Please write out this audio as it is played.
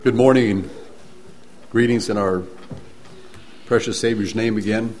Good morning. Greetings in our precious Savior's name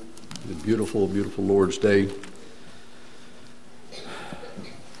again. The beautiful, beautiful Lord's Day.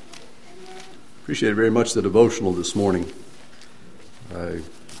 Appreciate very much the devotional this morning.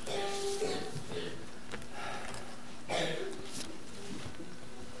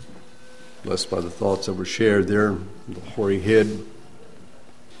 Blessed by the thoughts that were shared there, the hoary head.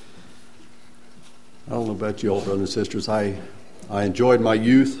 I don't know about you all, brothers and sisters. I enjoyed my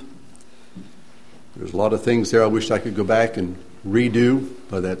youth. There's a lot of things there I wish I could go back and redo,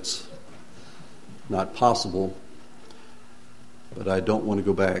 but that's not possible. But I don't want to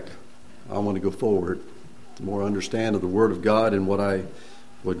go back. I want to go forward. The more I understand of the Word of God and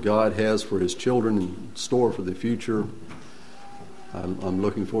what God has for His children in store for the future, I'm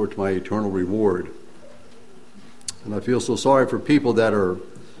looking forward to my eternal reward. And I feel so sorry for people that are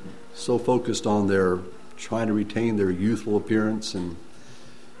so focused on their trying to retain their youthful appearance and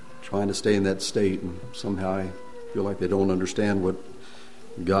trying to stay in that state, and somehow I feel like they don't understand what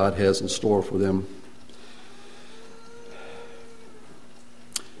God has in store for them.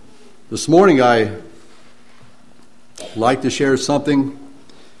 This morning I'd like to share something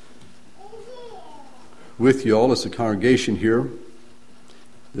with you all as a congregation here.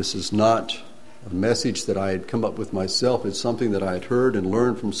 This is not a message that I had come up with myself. It's something that I had heard and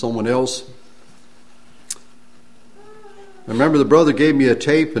learned from someone else. I remember the brother gave me a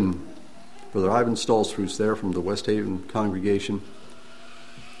tape, and Brother Ivan Stolzfus there from the West Haven congregation.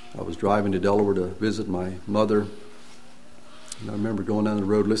 I was driving to Delaware to visit my mother, and I remember going down the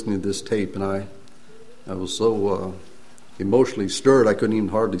road listening to this tape, and I was so emotionally stirred I couldn't even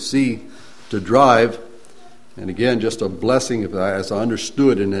hardly see to drive. And again, just a blessing as I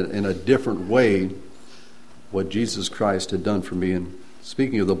understood in a different way what Jesus Christ had done for me. And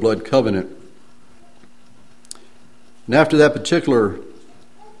speaking of the blood covenant, and after that particular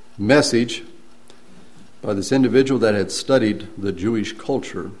message by this individual that had studied the Jewish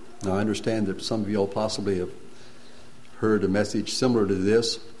culture, now I understand that some of you all possibly have heard a message similar to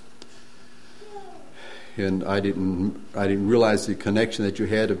this, and I didn't realize the connection that you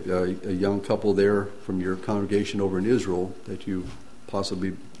had of a young couple there from your congregation over in Israel, that you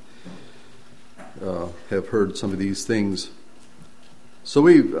possibly have heard some of these things. So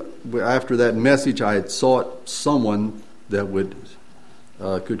after that message, I had sought someone that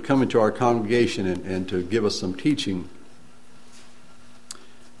could come into our congregation and to give us some teaching.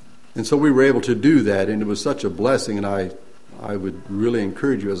 And so we were able to do that, and it was such a blessing, and I would really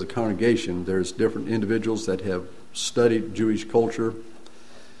encourage you as a congregation. There's different individuals that have studied Jewish culture,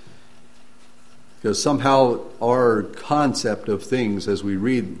 because somehow our concept of things as we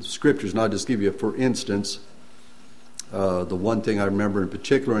read scriptures, and I'll just give you for instance, the one thing I remember in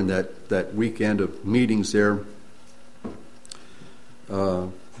particular in that weekend of meetings there,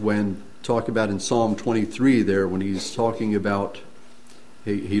 when talking about in Psalm 23 there, when he's talking about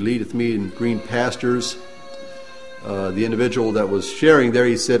he leadeth me in green pastures. The individual that was sharing there,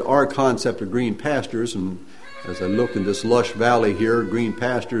 he said, our concept of green pastures, and as I look in this lush valley here, green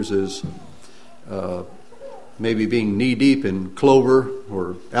pastures is maybe being knee-deep in clover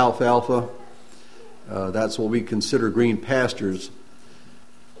or alfalfa. That's what we consider green pastures.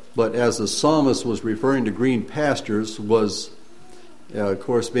 But as the psalmist was referring to green pastures was, of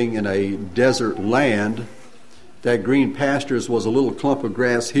course, being in a desert land, that green pastures was a little clump of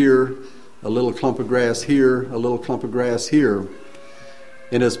grass here, a little clump of grass here, a little clump of grass here.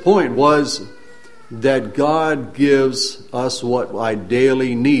 And his point was that God gives us what I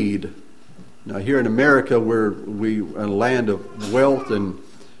daily need. Now here in America, we in a land of wealth and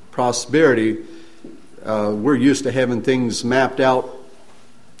prosperity, we're used to having things mapped out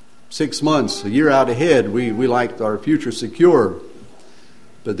 6 months, a year out ahead. We like our future secure.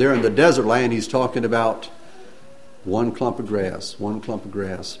 But there in the desert land, he's talking about one clump of grass,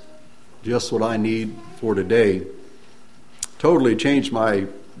 just what I need for today. Totally changed my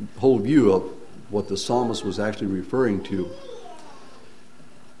whole view of what the psalmist was actually referring to.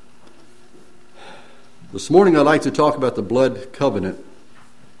 This morning I'd like to talk about the blood covenant.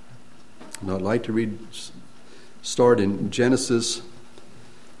 And I'd like to start in Genesis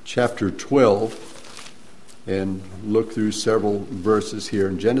chapter 12 and look through several verses here.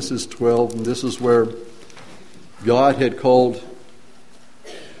 In Genesis 12, and this is where God had called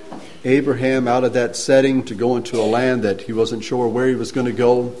Abraham out of that setting to go into a land that he wasn't sure where he was going to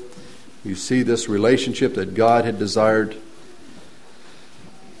go. You see this relationship that God had desired.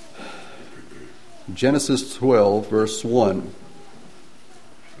 Genesis 12, verse 1.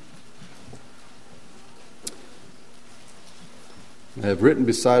 I have written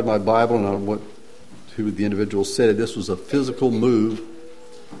beside my Bible, and on who the individual said, this was a physical move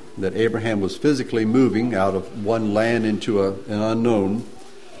that Abraham was physically moving out of one land into an unknown,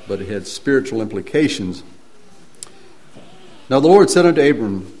 but it had spiritual implications. Now the Lord said unto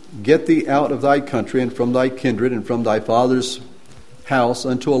Abram, Get thee out of thy country, and from thy kindred, and from thy father's house,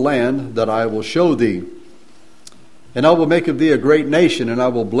 unto a land that I will show thee. And I will make of thee a great nation, and I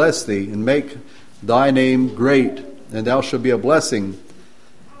will bless thee, and make thy name great, and thou shalt be a blessing.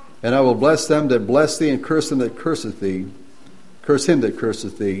 And I will bless them that bless thee, and curse them that curseth thee. Curse him that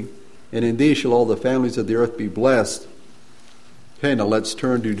curseth thee, and in thee shall all the families of the earth be blessed. Okay, now let's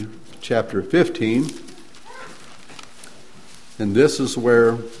turn to chapter 15. And this is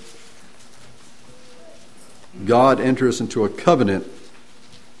where God enters into a covenant.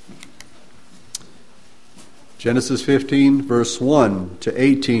 Genesis 15, verse 1 to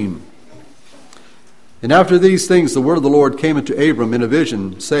 18. And after these things the word of the Lord came unto Abram in a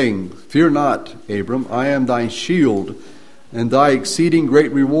vision, saying, Fear not, Abram, I am thy shield, and thy exceeding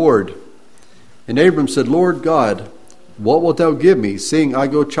great reward. And Abram said, Lord God, what wilt thou give me, seeing I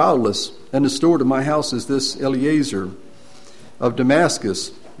go childless, and the steward of my house is this Eliezer of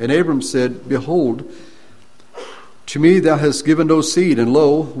Damascus? And Abram said, Behold, to me thou hast given no seed, and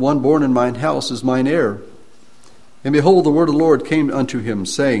lo, one born in mine house is mine heir. And behold, the word of the Lord came unto him,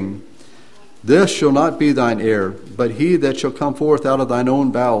 saying, This shall not be thine heir, but he that shall come forth out of thine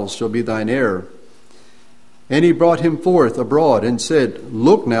own bowels shall be thine heir. And he brought him forth abroad, and said,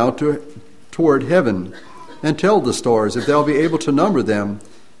 Look now toward heaven, and tell the stars, if thou be able to number them.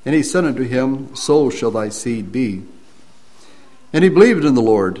 And he said unto him, So shall thy seed be. And he believed in the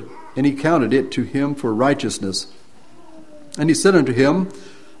Lord, and he counted it to him for righteousness. And he said unto him,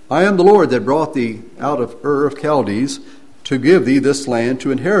 I am the Lord that brought thee out of Ur of Chaldees, to give thee this land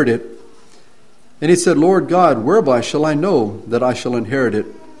to inherit it. And he said, Lord God, whereby shall I know that I shall inherit it?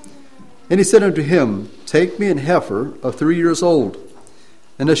 And he said unto him, Take me an heifer of 3 years old,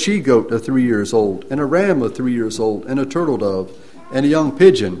 and a she-goat of 3 years old, and a ram of 3 years old, and a turtle dove, and a young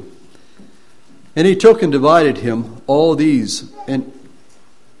pigeon. And he took and divided him all these, and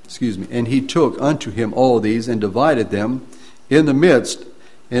he took unto him all these, and divided them in the midst,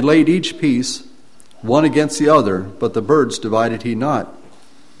 and laid each piece one against the other, but the birds divided he not.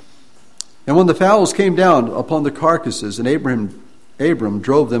 And when the fowls came down upon the carcasses, and Abram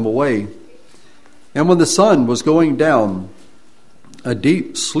drove them away. And when the sun was going down, a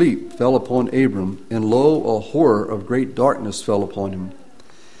deep sleep fell upon Abram, and lo, a horror of great darkness fell upon him.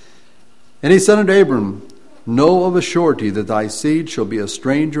 And he said unto Abram, Know of a surety that thy seed shall be a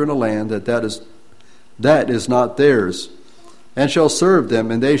stranger in a land that is not theirs, and shall serve them,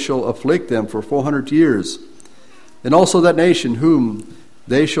 and they shall afflict them for 400 years. And also that nation whom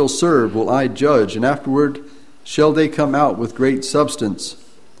they shall serve will I judge, and afterward shall they come out with great substance.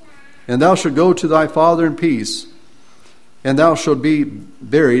 And thou shalt go to thy father in peace, and thou shalt be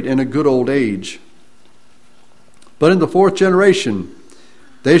buried in a good old age. But in the 4th generation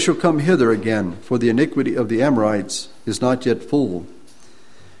they shall come hither again, for the iniquity of the Amorites is not yet full.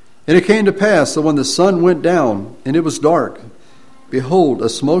 And it came to pass that when the sun went down, and it was dark, behold, a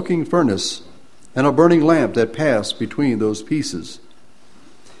smoking furnace, and a burning lamp that passed between those pieces.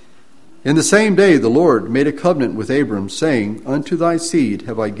 In the same day the Lord made a covenant with Abram, saying, Unto thy seed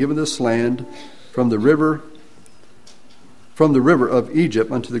have I given this land from the river of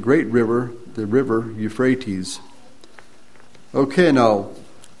Egypt unto the great river, the river Euphrates. Okay, now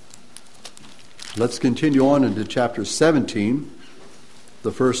let's continue on into chapter 17,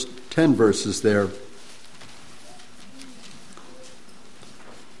 the first 10 verses there.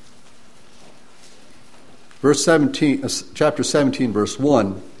 Chapter 17, verse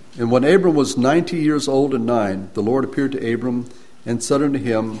 1. And when Abram was 90 years old and 9, the Lord appeared to Abram and said unto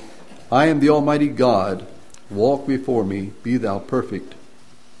him, I am the Almighty God. Walk before me, be thou perfect.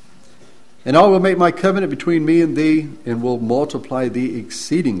 And I will make my covenant between me and thee, and will multiply thee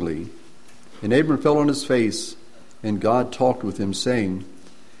exceedingly. And Abram fell on his face, and God talked with him, saying,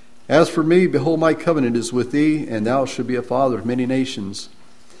 As for me, behold, my covenant is with thee, and thou shalt be a father of many nations.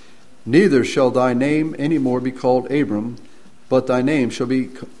 Neither shall thy name any more be called Abram, but thy name shall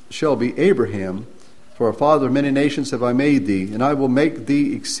be Abraham, for a father of many nations have I made thee, and I will make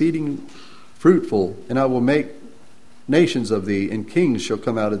thee exceeding fruitful, and I will make nations of thee, and kings shall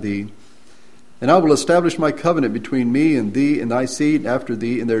come out of thee. And I will establish my covenant between me and thee and thy seed after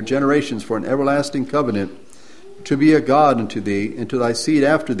thee in their generations for an everlasting covenant, to be a God unto thee, and to thy seed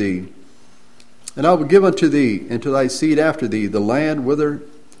after thee. And I will give unto thee and to thy seed after thee the land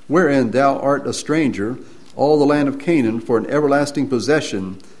wherein thou art a stranger, all the land of Canaan, for an everlasting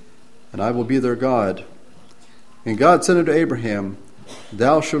possession, and I will be their God. And God said unto Abraham,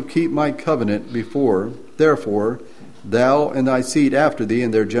 Thou shalt keep my covenant therefore, thou and thy seed after thee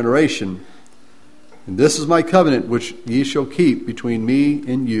in their generation. And this is my covenant which ye shall keep between me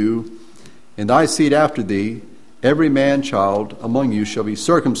and you, and thy seed after thee. Every man child among you shall be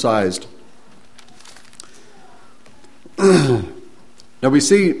circumcised. Now we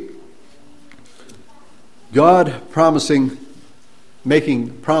see God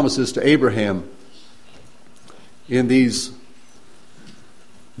making promises to Abraham in these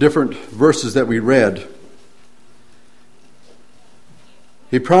different verses that we read.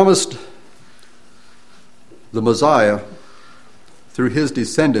 He promised the Messiah through his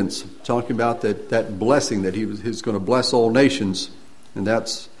descendants, talking about that blessing that he's going to bless all nations, and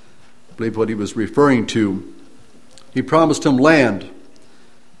that's, I believe, what he was referring to. He promised him land,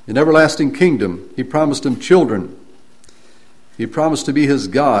 an everlasting kingdom. He promised him children. He promised to be his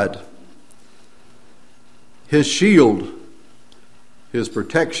God, his shield, his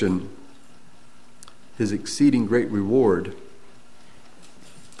protection, his exceeding great reward.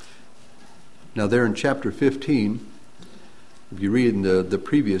 Now there in chapter 15, if you read in the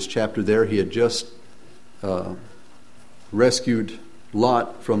previous chapter there, he had just rescued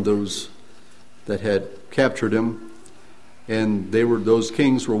Lot from those that had captured him, and those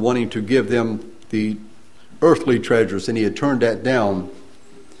kings were wanting to give them the earthly treasures, and he had turned that down.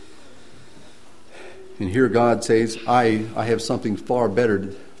 And here God says, I have something far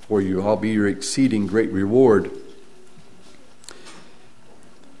better for you. I'll be your exceeding great reward.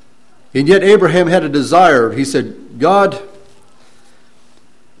 And yet Abraham had a desire. He said, God,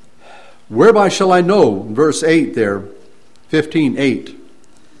 whereby shall I know? In verse 8 there, 15:8.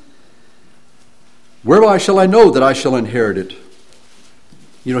 Whereby shall I know that I shall inherit it?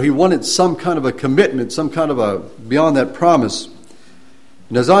 You know, he wanted some kind of a commitment, some kind of a, beyond that promise.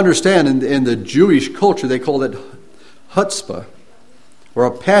 And as I understand, in the Jewish culture, they call it chutzpah, or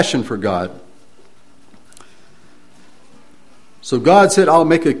a passion for God. So God said, I'll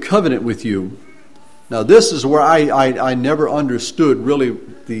make a covenant with you. Now this is where I never understood really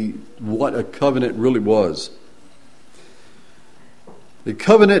what a covenant really was. The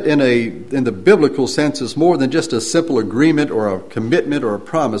covenant in the biblical sense is more than just a simple agreement or a commitment or a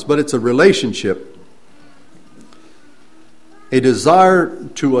promise, but it's a relationship. A desire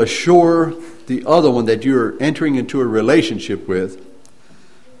to assure the other one that you're entering into a relationship with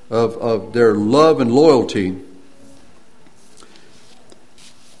of their love and loyalty.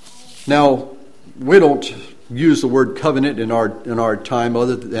 Now, we don't use the word covenant in our time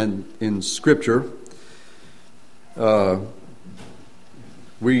other than in Scripture.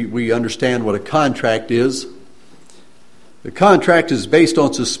 We understand what a contract is. The contract is based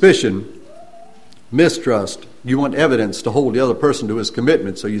on suspicion, mistrust. You want evidence to hold the other person to his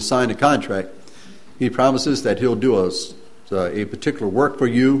commitment, so you sign a contract. He promises that he'll do a particular work for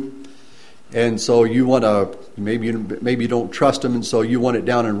you, and so you want to, maybe you don't trust him, and so you want it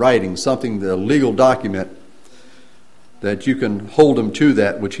down in writing, something, the legal document, that you can hold him to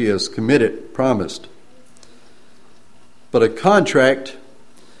that which he has promised. But a contract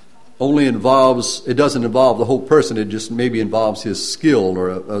it doesn't involve the whole person. It just maybe involves his skill,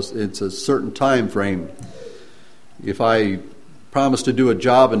 or it's a certain time frame. If I promise to do a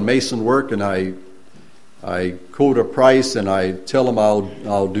job in mason work and I quote a price and I tell him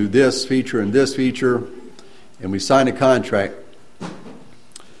I'll do this feature and this feature, and we sign a contract.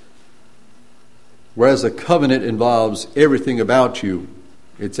 Whereas a covenant involves everything about you.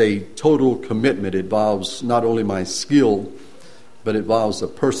 It's a total commitment. It involves not only my skill, but it involves the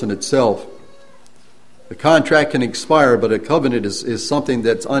person itself. The contract can expire, but a covenant is something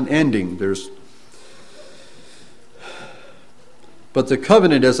that's unending. But the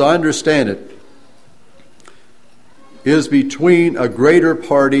covenant, as I understand it, is between a greater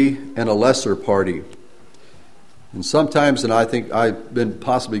party and a lesser party. And sometimes, and I think I've been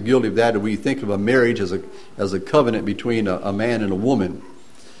possibly guilty of that, we think of a marriage as a covenant between a man and a woman.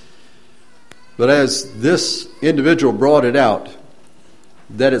 But as this individual brought it out,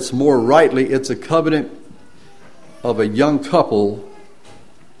 that it's a covenant of a young couple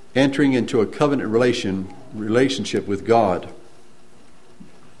entering into a covenant relationship with God.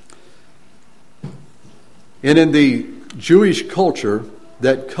 And in the Jewish culture,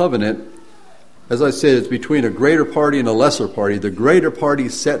 that covenant, as I said, is between a greater party and a lesser party. The greater party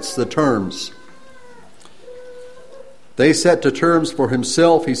sets the terms. They set the terms for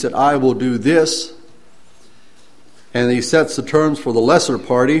himself. He said, I will do this. And he sets the terms for the lesser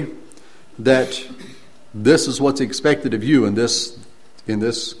party, that this is what's expected of you in this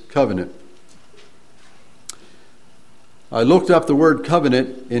covenant. I looked up the word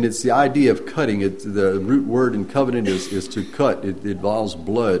covenant, and it's the idea of cutting. The root word in covenant is to cut. It involves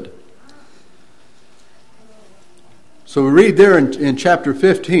blood. So we read there in chapter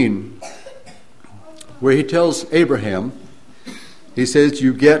 15 where he tells Abraham, he says,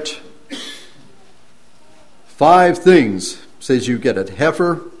 you get 5 things. He says you get a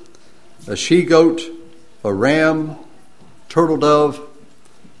heifer, a she-goat, a ram, turtle dove,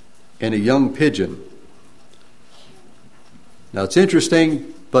 and a young pigeon. Now it's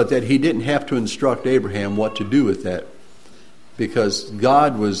interesting, but that he didn't have to instruct Abraham what to do with that, because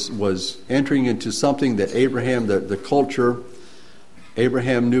God was entering into something that Abraham, the culture,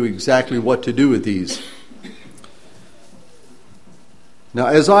 Abraham knew exactly what to do with these. Now,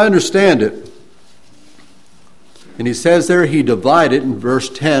 as I understand it, and he says there, he divided in verse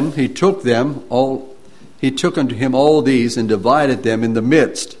 10, he took unto him all these and divided them in the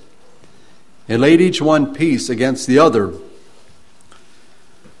midst, and laid each one piece against the other.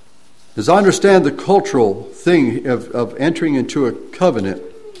 As I understand the cultural thing of entering into a covenant,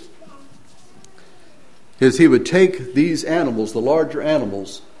 is he would take these animals, the larger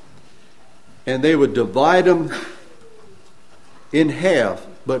animals, and they would divide them in half,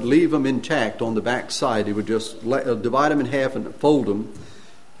 but leave them intact on the back side. He would just divide them in half and fold them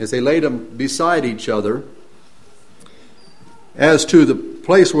as they laid them beside each other. As to the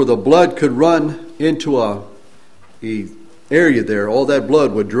place where the blood could run into a area there, all that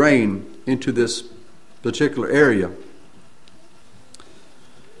blood would drain into this particular area.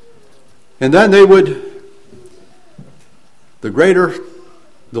 And then they would, the greater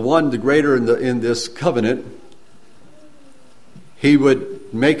in this covenant, he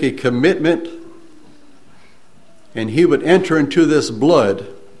would make a commitment, and he would enter into this blood,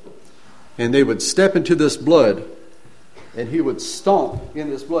 and they would step into this blood, and he would stomp in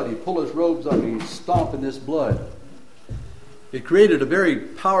this blood. He'd pull his robes up and he'd stomp in this blood. It created a very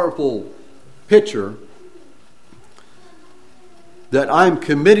powerful picture that I'm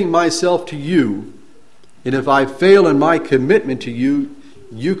committing myself to you, and if I fail in my commitment to you,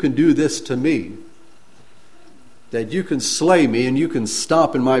 you can do this to me. That you can slay me and you can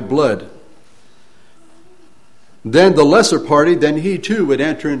stomp in my blood. Then the lesser party, then he too would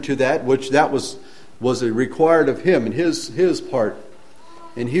enter into that, which that was required of him and his part.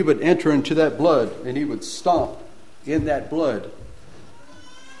 And he would enter into that blood and he would stomp in that blood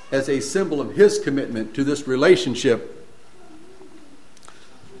as a symbol of his commitment to this relationship.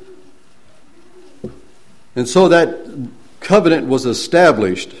 And so that covenant was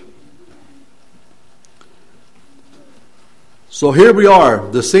established. So here we are.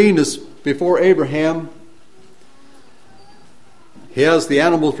 The scene is before Abraham. He has the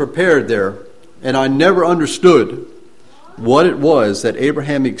animals prepared there. And I never understood what it was that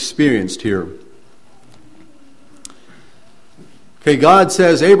Abraham experienced here. Okay, God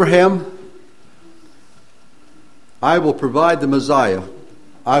says, Abraham, I will provide the Messiah.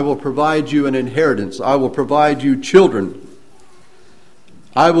 I will provide you an inheritance. I will provide you children.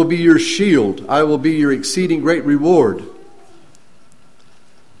 I will be your shield. I will be your exceeding great reward.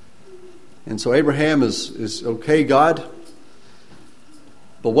 And so Abraham is okay, God,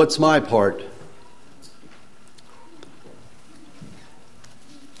 but what's my part?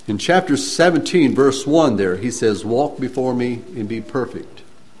 In chapter 17, verse 1 there, he says, walk before me and be perfect.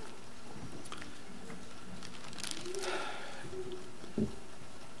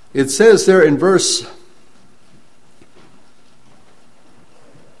 It says there in verse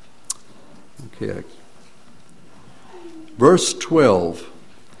 12,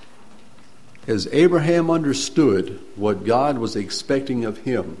 as Abraham understood what God was expecting of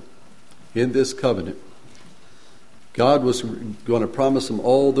him in this covenant, God was going to promise him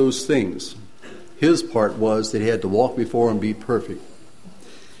all those things. His part was that he had to walk before him and be perfect.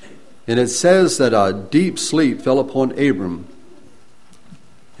 And it says that a deep sleep fell upon Abram,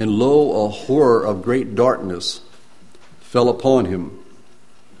 and lo, a horror of great darkness fell upon him.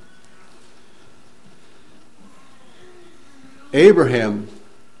 Abraham,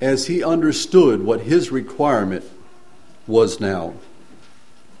 as he understood what his requirement was now,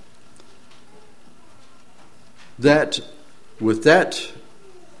 that with that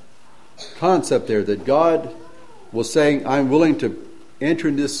concept there, that God was saying, I'm willing to enter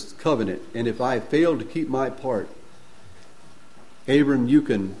in this covenant, and if I fail to keep my part, Abram, you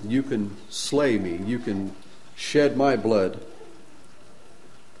can slay me, you can shed my blood.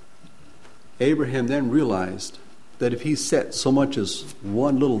 Abraham then realized that if he set so much as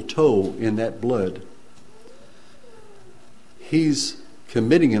one little toe in that blood, he's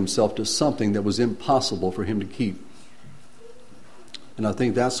committing himself to something that was impossible for him to keep. And I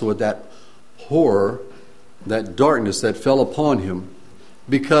think that's what that horror, that darkness that fell upon him,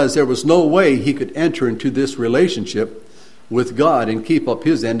 because there was no way he could enter into this relationship with God and keep up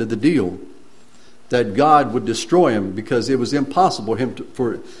his end of the deal. that God would destroy him because it was impossible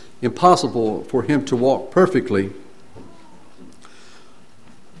for him to walk perfectly.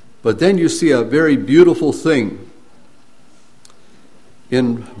 But then you see a very beautiful thing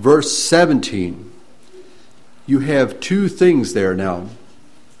in verse 17. You have two things there now.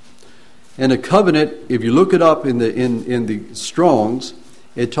 And a covenant, if you look it up in the Strong's,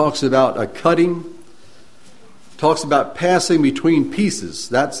 it talks about a cutting, talks about passing between pieces.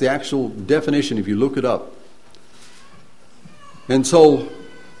 That's the actual definition if you look it up. And so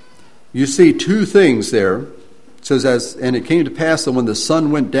you see two things there. It says, and it came to pass that when the sun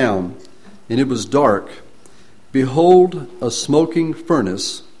went down and it was dark, behold, a smoking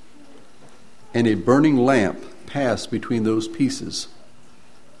furnace and a burning lamp passed between those pieces.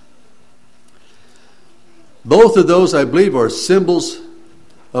 Both of those, I believe, are symbols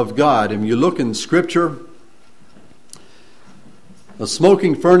of God. And you look in Scripture, a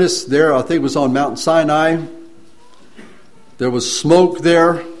smoking furnace there, I think, was on Mount Sinai. There was smoke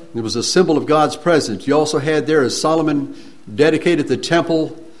there. It was a symbol of God's presence. You also had there, as Solomon dedicated the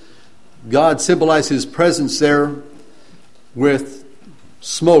temple, God symbolized his presence there with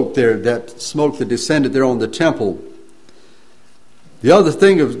smoke there, that smoke that descended there on the temple. The other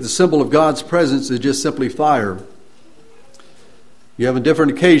thing of the symbol of God's presence is just simply fire. You have on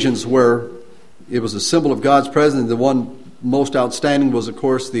different occasions where it was a symbol of God's presence. The one most outstanding was, of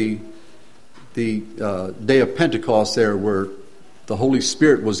course, the day of Pentecost there, where the Holy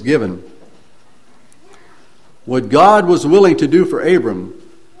Spirit was given. What God was willing to do for Abram,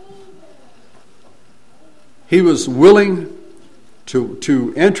 he was willing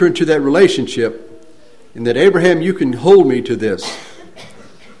to enter into that relationship, and that, Abraham, you can hold me to this.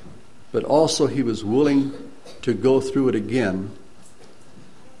 But also he was willing to go through it again.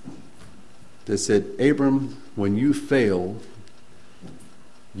 That said, Abram, when you fail,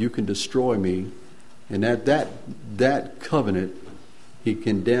 you can destroy me. And at that covenant, he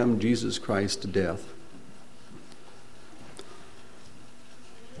condemned Jesus Christ to death.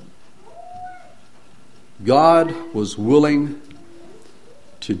 God was willing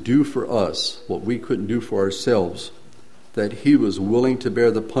to do for us what we couldn't do for ourselves, that he was willing to bear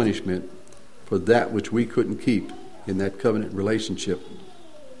the punishment for that which we couldn't keep in that covenant relationship.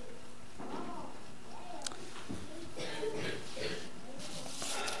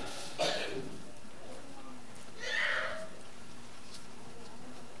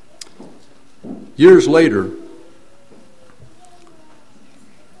 Years later,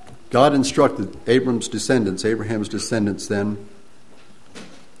 God instructed Abraham's descendants then,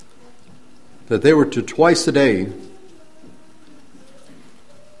 that they were to twice a day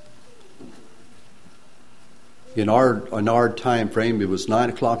in our time frame, it was 9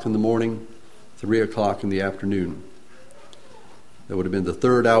 o'clock in the morning, 3 o'clock in the afternoon. That would have been the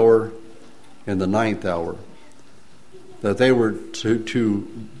 3rd hour and the 9th hour. That they were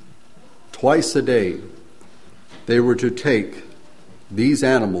to twice a day, they were to take these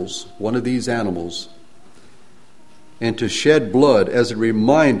animals, one of these animals, and to shed blood as a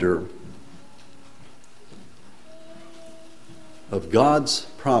reminder of God's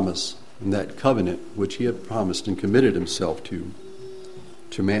promise and that covenant which he had promised and committed himself to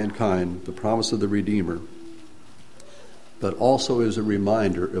mankind, the promise of the Redeemer, but also as a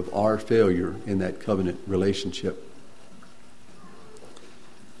reminder of our failure in that covenant relationship.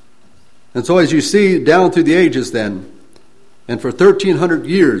 And so as you see down through the ages then, and for 1,300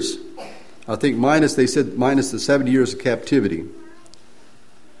 years, I think minus the 70 years of captivity,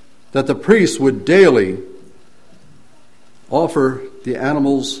 that the priests would daily offer the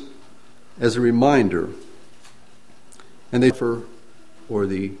animals as a reminder. And they offer, or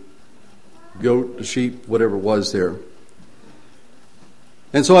the goat, the sheep, whatever it was there.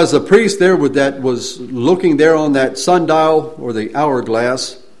 And so as the priest there that was looking there on that sundial or the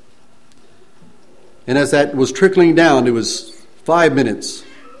hourglass, and as that was trickling down, it was 5 minutes,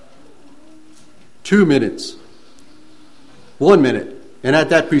 2 minutes, 1 minute. And at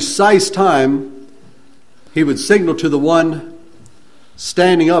that precise time, he would signal to the one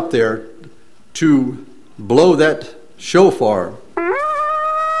standing up there to blow that shofar.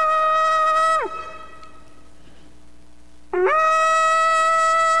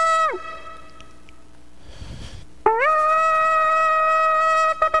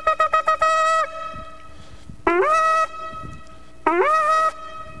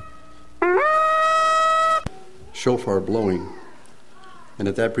 Shofar blowing. And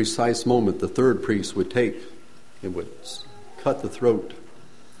at that precise moment, the third priest would take and would cut the throat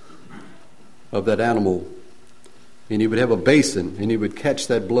of that animal. And he would have a basin, and he would catch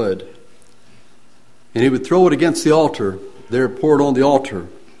that blood. And he would throw it against the altar, there poured on the altar.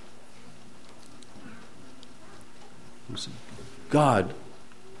 He said, God,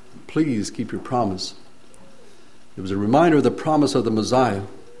 please keep your promise. It was a reminder of the promise of the Messiah.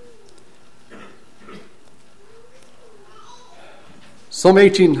 Some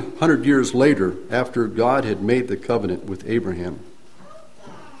 1,800 years later, after God had made the covenant with Abraham,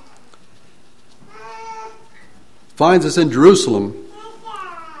 finds us in Jerusalem.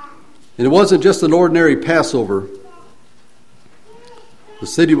 And it wasn't just an ordinary Passover. The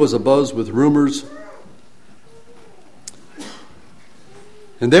city was abuzz with rumors.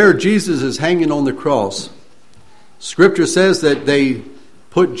 And there Jesus is hanging on the cross. Scripture says that they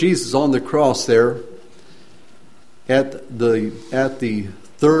put Jesus on the cross there at the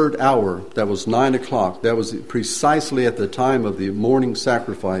third hour. That was 9 o'clock. That was precisely at the time of the morning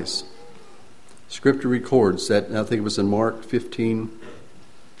sacrifice. Scripture records that, I think it was in Mark 15,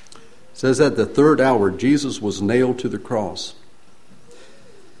 says at the third hour, Jesus was nailed to the cross.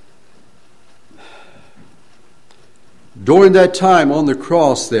 During that time on the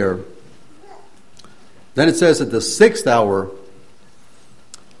cross there, then it says at the sixth hour,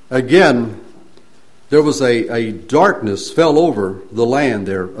 again, there was a darkness fell over the land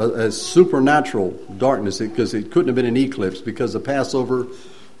there, a supernatural darkness, because it couldn't have been an eclipse, because the Passover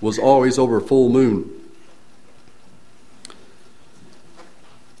was always over full moon.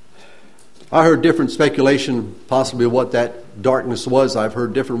 I heard different speculation, possibly what that darkness was. I've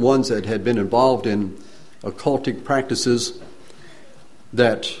heard different ones that had been involved in occultic practices,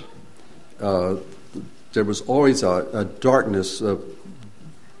 that there was always a darkness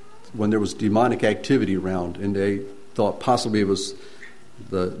when there was demonic activity around, and they thought possibly it was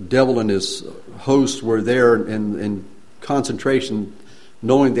the devil and his hosts were there in concentration,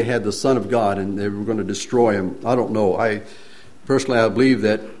 knowing they had the Son of God and they were going to destroy him. I don't know. I believe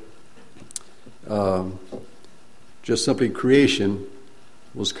that just simply creation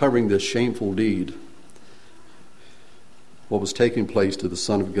was covering this shameful deed, what was taking place to the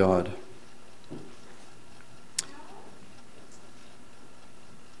Son of God.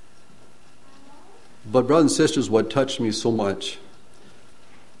 But brothers and sisters, what touched me so much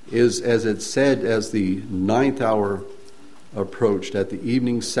is, as it said, as the ninth hour approached at the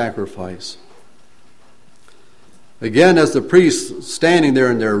evening sacrifice, again, as the priests standing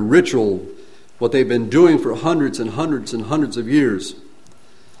there in their ritual, what they've been doing for hundreds and hundreds and hundreds of years,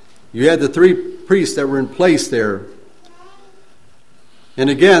 you had the three priests that were in place there. And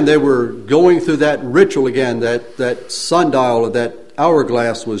again, they were going through that ritual again, that sundial, that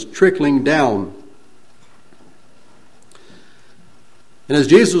hourglass was trickling down. And as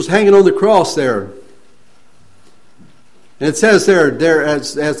Jesus was hanging on the cross there, and it says there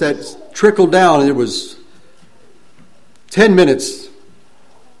as that trickled down, it was 10 minutes,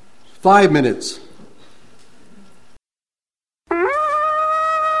 5 minutes.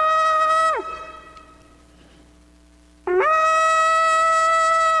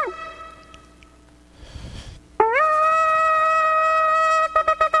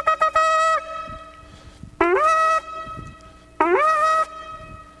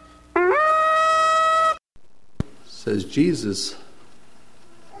 Says Jesus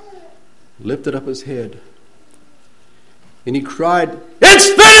lifted up his head and he cried, "It's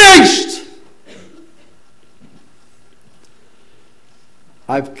finished!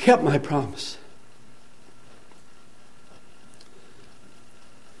 I've kept my promise."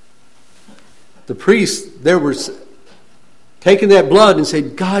 The priests there were taking that blood and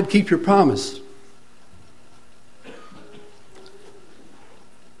said, "God, keep your promise."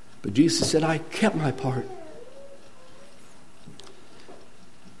 But Jesus said, "I kept my part."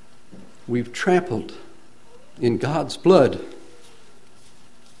 We've trampled in God's blood.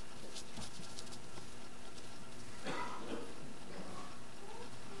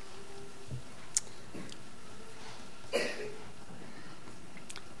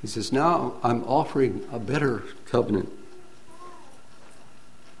 He says, now I'm offering a better covenant.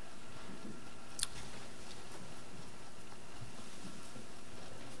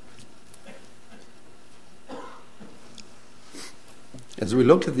 As we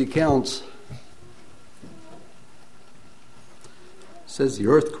looked at the accounts, it says the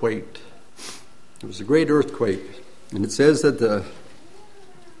earthquake. It was a great earthquake. And it says that the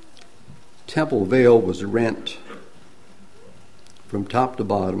temple veil was rent from top to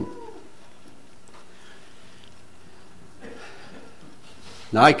bottom.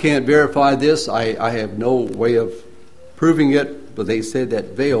 Now, I can't verify this. I have no way of proving it, but they said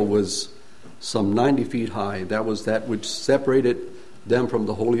that veil was some 90 feet high. That was that which separated them from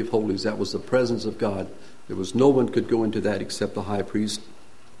the Holy of Holies. That was the presence of God. There was no one could go into that except the high priest.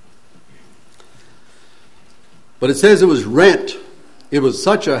 But it says it was rent. It was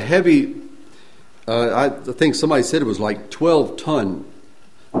such a heavy I think somebody said it was like 12-ton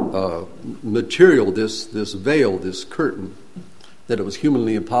material, this veil, this curtain, that it was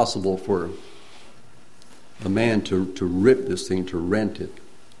humanly impossible for a man to rip this thing, to rent it.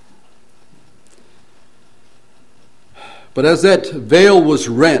 But as that veil was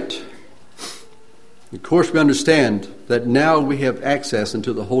rent, of course we understand that now we have access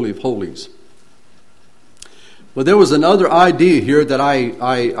into the Holy of Holies. But there was another idea here that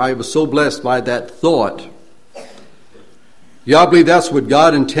I was so blessed by that thought. Yeah, I believe that's what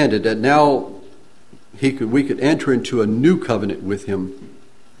God intended, that now we could enter into a new covenant with Him.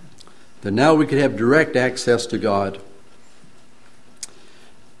 That now we could have direct access to God.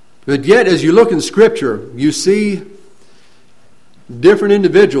 But yet, as you look in Scripture, you see different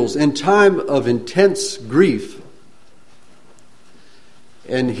individuals in time of intense grief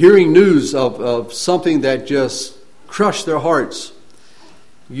and hearing news of something that just crushed their hearts.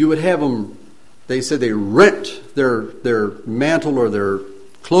 You would have them, they said they rent their mantle or their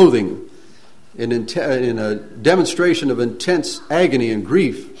clothing in a demonstration of intense agony and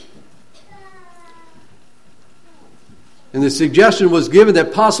grief. And the suggestion was given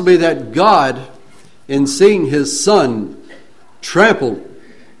that possibly that God, in seeing His Son trampled,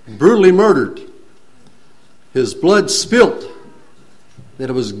 brutally murdered, His blood spilt, that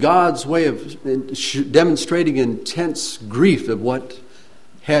it was God's way of demonstrating intense grief of what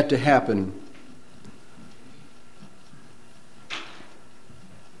had to happen.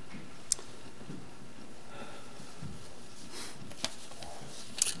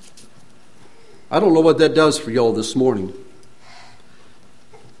 I don't know what that does for y'all this morning,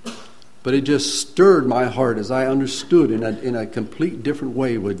 but it just stirred my heart as I understood in a complete different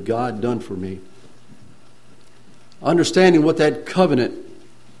way what God done for me. Understanding what that covenant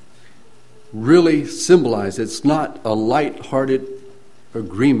really symbolized. It's not a light-hearted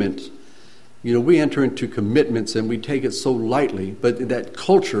agreement. You know, we enter into commitments and we take it so lightly, but in that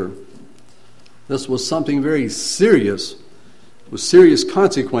culture, this was something very serious, with serious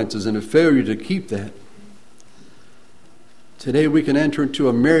consequences and a failure to keep that. Today we can enter into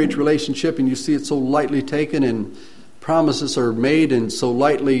a marriage relationship and you see it so lightly taken, and promises are made and so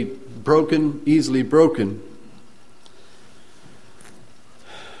lightly broken, easily broken.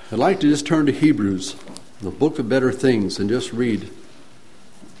 I'd like to just turn to Hebrews, the book of better things, and just read.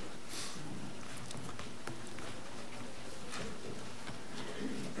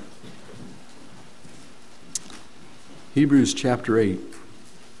 Hebrews chapter 8.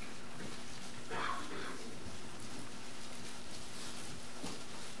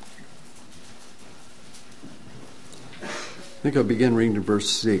 I think I'll begin reading to verse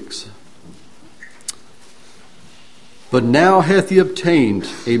 6. But now hath he obtained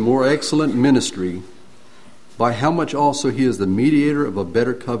a more excellent ministry, by how much also he is the mediator of a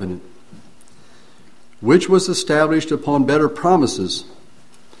better covenant, which was established upon better promises.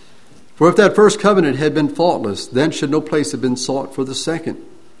 For if that first covenant had been faultless, then should no place have been sought for the second.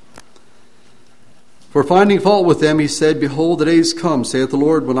 For finding fault with them, he said, Behold, the days come, saith the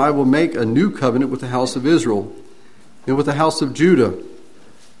Lord, when I will make a new covenant with the house of Israel and with the house of Judah,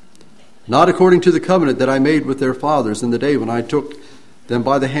 not according to the covenant that I made with their fathers in the day when I took them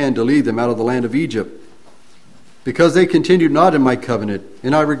by the hand to lead them out of the land of Egypt, because they continued not in my covenant,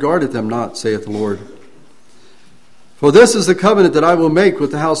 and I regarded them not, saith the Lord. For this is the covenant that I will make with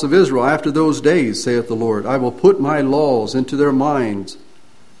the house of Israel after those days, saith the Lord. I will put my laws into their minds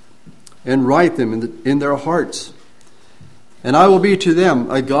and write them in their hearts. And I will be to them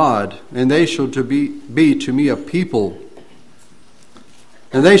a God, and they shall be to me a people.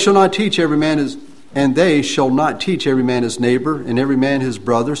 And they shall not teach every man his neighbor, and every man his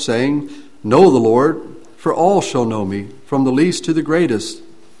brother, saying, Know the Lord, for all shall know me, from the least to the greatest.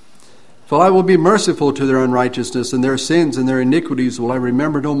 For I will be merciful to their unrighteousness, and their sins and their iniquities will I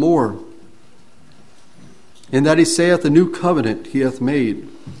remember no more. In that he saith, a new covenant he hath made,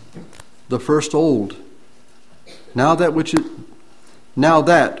 the first old. Now that which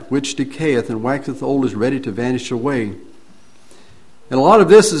decayeth and waxeth old is ready to vanish away. And a lot of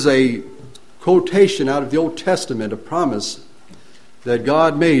this is a quotation out of the Old Testament, a promise that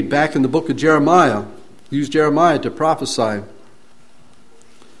God made back in the book of Jeremiah. He used Jeremiah to prophesy.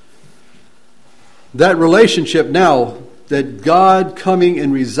 That relationship now, that God coming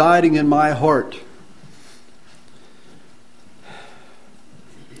and residing in my heart.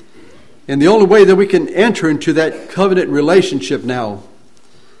 And the only way that we can enter into that covenant relationship now,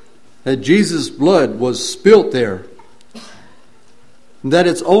 that Jesus' blood was spilt there, that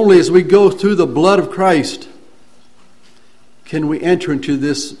it's only as we go through the blood of Christ can we enter into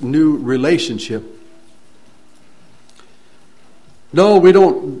this new relationship. No, we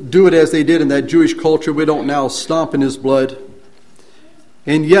don't do it as they did in that Jewish culture. We don't now stomp in his blood.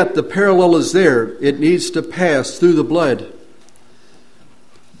 And yet the parallel is there. It needs to pass through the blood.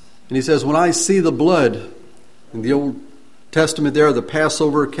 And he says, when I see the blood, in the Old Testament there, the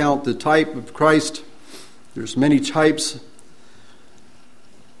Passover account, the type of Christ, there's many types.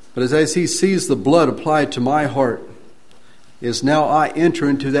 But as he sees the blood applied to my heart, is now I enter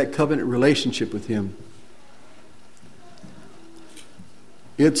into that covenant relationship with him.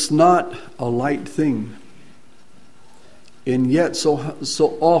 It's not a light thing. And yet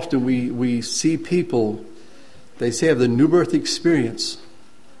so often we see people, they say have the new birth experience,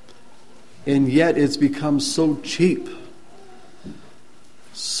 and yet it's become so cheap,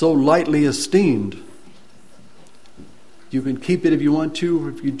 so lightly esteemed. You can keep it if you want to, or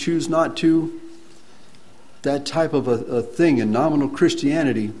if you choose not to. That type of a thing in nominal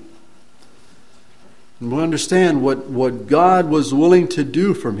Christianity. And we understand what God was willing to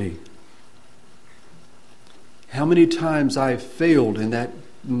do for me. How many times I failed in that,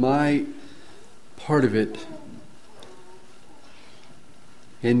 my part of it.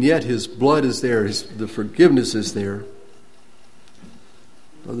 And yet his blood is there, the forgiveness is there.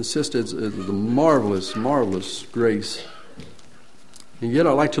 Brother and sister, it's the marvelous, marvelous grace. And yet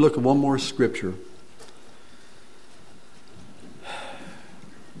I'd like to look at one more scripture.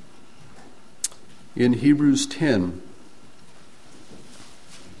 In Hebrews 10.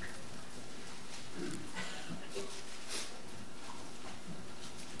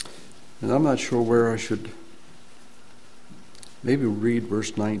 And I'm not sure where I should maybe read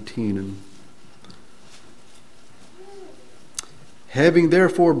verse 19. And having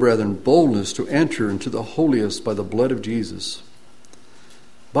therefore, brethren, boldness to enter into the holiest by the blood of Jesus,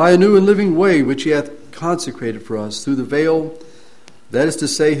 by a new and living way which he hath consecrated for us through the veil, that is to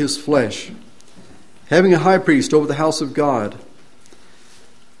say, his flesh, having a high priest over the house of God,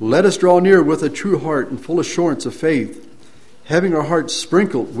 let us draw near with a true heart and full assurance of faith, having our hearts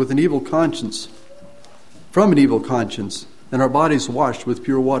sprinkled with an evil conscience, from an evil conscience, and our bodies washed with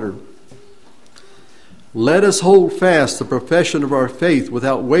pure water. Let us hold fast the profession of our faith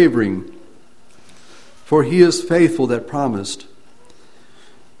without wavering, for he is faithful that promised.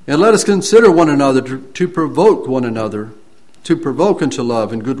 And let us consider one another to provoke one another, to provoke unto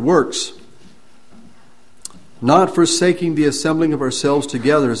love and good works, not forsaking the assembling of ourselves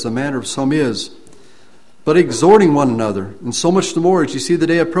together as the manner of some is, but exhorting one another, and so much the more as you see the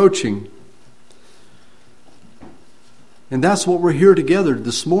day approaching. And that's what we're here together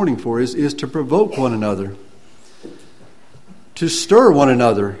this morning for, is to provoke one another, to stir one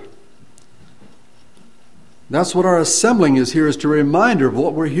another. That's what our assembling is here, is to reminder of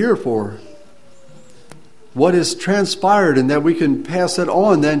what we're here for. What has transpired, and that we can pass it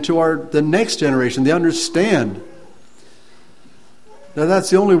on then to the next generation. They understand. Now that's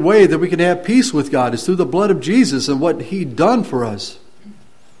the only way that we can have peace with God, is through the blood of Jesus and what he done for us.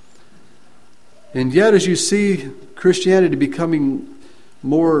 And yet as you see Christianity becoming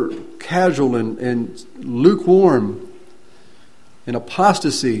more casual and lukewarm and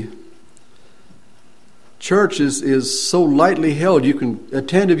apostasy, church is so lightly held. You can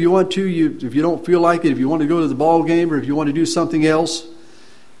attend if you want to. If you don't feel like it, if you want to go to the ball game, or if you want to do something else,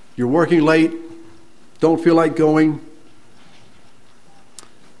 you're working late, don't feel like going.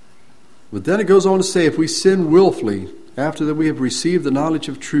 But then it goes on to say, if we sin willfully, after that we have received the knowledge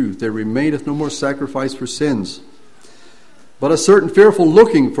of truth, there remaineth no more sacrifice for sins, but a certain fearful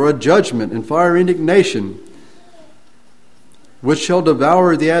looking for a judgment and fire indignation, which shall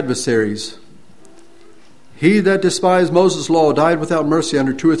devour the adversaries. He that despised Moses' law died without mercy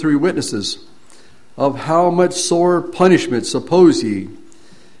under 2 or 3 witnesses. Of how much sore punishment, suppose ye,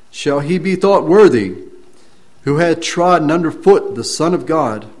 shall he be thought worthy, who had trodden under foot the Son of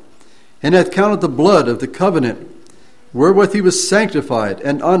God, and hath counted the blood of the covenant, wherewith he was sanctified,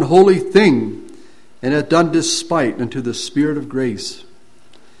 an unholy thing, and hath done despite unto the Spirit of grace?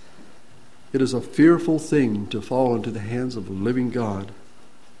 It is a fearful thing to fall into the hands of the living God.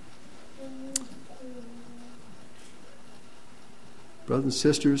 Brothers and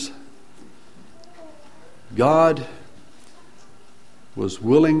sisters, God was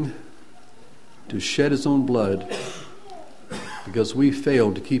willing to shed his own blood because we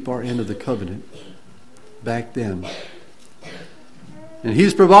failed to keep our end of the covenant back then. And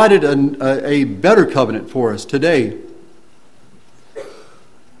he's provided a better covenant for us today,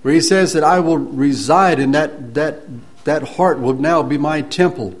 where he says that I will reside in that heart will now be my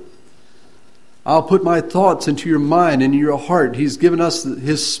temple. I'll put my thoughts into your mind and in your heart. He's given us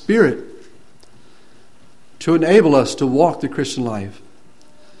his Spirit to enable us to walk the Christian life.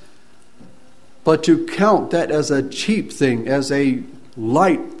 But to count that as a cheap thing, as a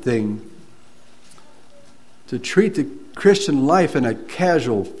light thing, to treat the Christian life in a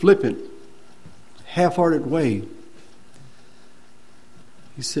casual, flippant, half-hearted way,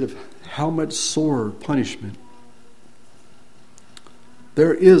 he said, of how much sorer punishment.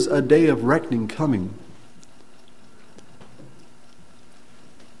 There is a day of reckoning coming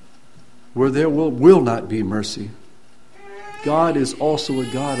where there will not be mercy. God is also a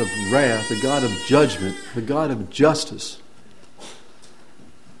God of wrath, a God of judgment, a God of justice.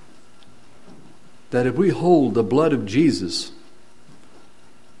 That if we hold the blood of Jesus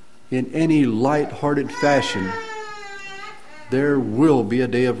in any light-hearted fashion, there will be a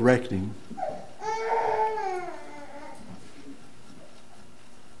day of reckoning.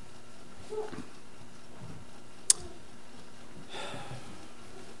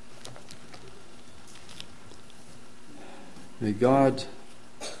 May God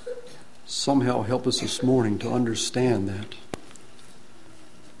somehow help us this morning to understand that.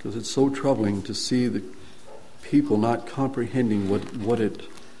 Because it's so troubling to see the people not comprehending what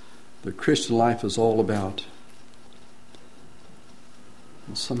the Christian life is all about.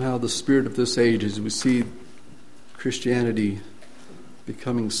 And somehow the spirit of this age, as we see Christianity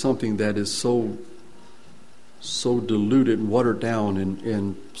becoming something that is so diluted and watered down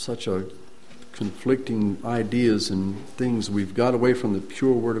and such a conflicting ideas and things, we've got away from the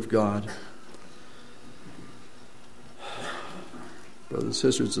pure Word of God. Brothers and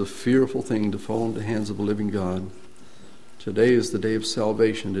sisters, it's a fearful thing to fall into the hands of a living God. Today is the day of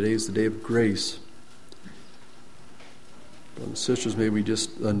salvation. Today is the day of grace. Brothers and sisters, may we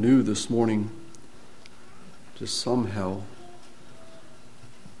just anew this morning, just somehow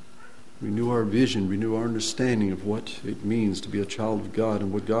renew our vision, renew our understanding of what it means to be a child of God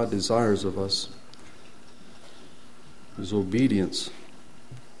and what God desires of us. His obedience,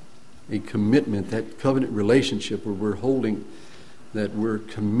 a commitment, that covenant relationship where we're holding, that we're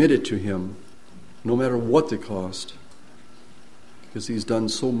committed to Him no matter what the cost, because He's done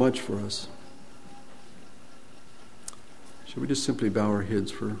so much for us. Shall we just simply bow our heads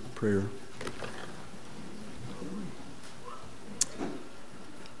for prayer?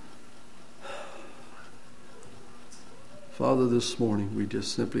 Father, this morning we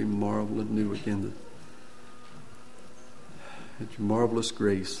just simply marvel anew again at your marvelous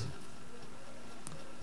grace.